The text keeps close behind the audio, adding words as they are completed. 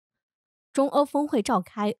中欧峰会召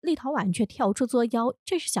开，立陶宛却跳出作妖，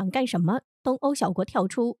这是想干什么？东欧小国跳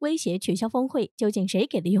出，威胁取消峰会，究竟谁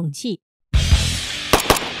给的勇气？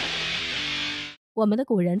我们的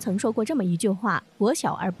古人曾说过这么一句话：国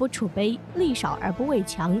小而不储卑，力少而不畏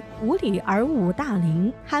强，无礼而无大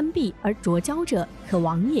陵，憨鄙而拙骄者，可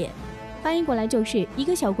亡也。翻译过来就是，一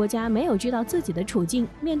个小国家没有知道自己的处境，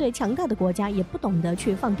面对强大的国家也不懂得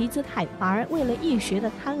去放低姿态，反而为了一时的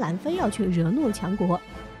贪婪，非要去惹怒强国，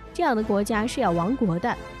这样的国家是要亡国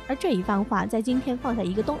的。而这一番话在今天放在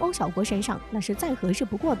一个东欧小国身上，那是再合适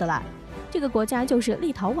不过的了。这个国家就是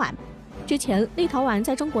立陶宛。之前立陶宛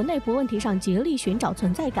在中国内部问题上竭力寻找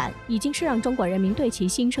存在感，已经是让中国人民对其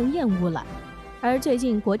心生厌恶了。而最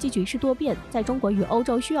近国际局势多变，在中国与欧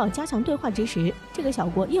洲需要加强对话之时，这个小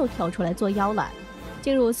国又跳出来作妖了。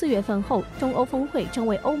进入4月份后，中欧峰会成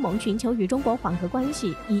为欧盟寻求与中国缓和关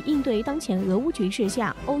系，以应对当前俄乌局势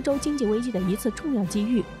下欧洲经济危机的一次重要机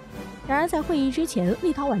遇。然而在会议之前，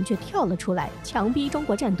立陶宛却跳了出来，强逼中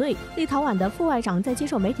国站队。立陶宛的副外长在接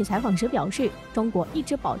受媒体采访时表示，中国一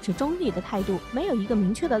直保持中立的态度，没有一个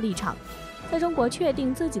明确的立场。在中国确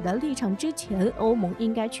定自己的立场之前，欧盟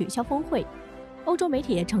应该取消峰会。欧洲媒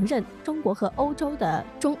体也承认，中国和欧洲的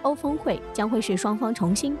中欧峰会将会是双方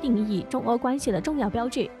重新定义中欧关系的重要标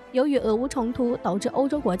志。由于俄乌冲突导致欧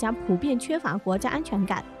洲国家普遍缺乏国家安全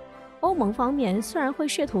感，欧盟方面虽然会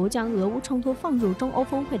试图将俄乌冲突放入中欧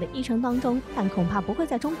峰会的议程当中，但恐怕不会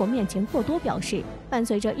在中国面前过多表示。伴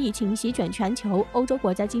随着疫情席卷全球，欧洲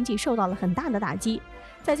国家经济受到了很大的打击，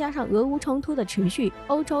再加上俄乌冲突的持续，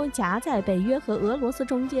欧洲夹在北约和俄罗斯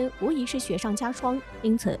中间，无疑是雪上加霜。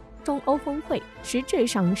因此中欧峰会实质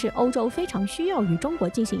上是欧洲非常需要与中国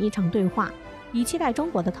进行一场对话，以期待中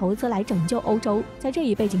国的投资来拯救欧洲。在这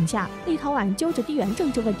一背景下，立陶宛揪着地缘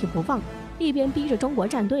政治问题不放，一边逼着中国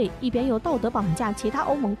站队，一边又道德绑架其他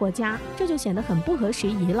欧盟国家，这就显得很不合时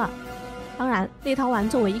宜了。当然，立陶宛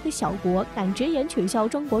作为一个小国，敢直言取消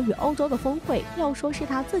中国与欧洲的峰会，要说是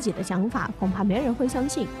他自己的想法，恐怕没人会相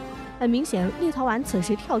信。很明显，立陶宛此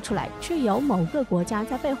时跳出来，是有某个国家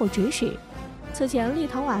在背后指使。此前立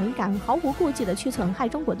陶宛敢毫无顾忌地去损害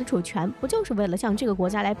中国的主权，不就是为了向这个国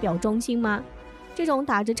家来表忠心吗？这种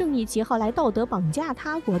打着正义旗号来道德绑架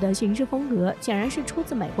他国的行事风格，显然是出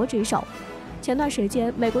自美国之手。前段时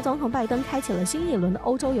间，美国总统拜登开启了新一轮的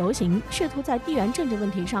欧洲游行，试图在地缘政治问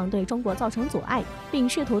题上对中国造成阻碍，并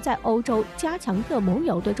试图在欧洲加强各盟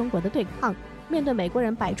友对中国的对抗。面对美国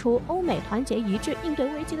人摆出欧美团结一致应对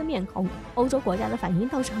危机的面孔，欧洲国家的反应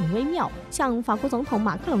倒是很微妙。像法国总统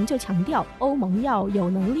马克龙就强调，欧盟要有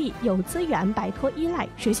能力、有资源，摆脱依赖，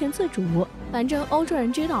实现自主。反正欧洲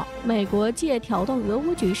人知道，美国借挑动俄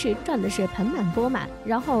乌局势赚的是盆满钵满，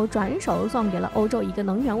然后转手送给了欧洲一个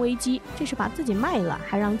能源危机，这是把自己卖了，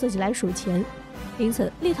还让自己来数钱。因此，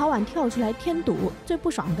立陶宛跳出来添堵，最不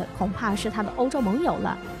爽的恐怕是他的欧洲盟友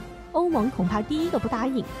了。欧盟恐怕第一个不答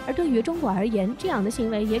应，而对于中国而言，这样的行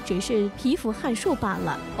为也只是蚍蜉撼树罢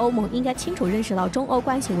了。欧盟应该清楚认识到中欧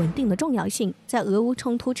关系稳定的重要性。在俄乌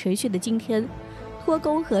冲突持续的今天，脱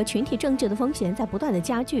钩和群体政治的风险在不断的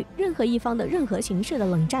加剧，任何一方的任何形式的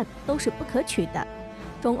冷战都是不可取的。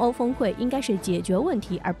中欧峰会应该是解决问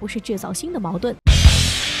题，而不是制造新的矛盾。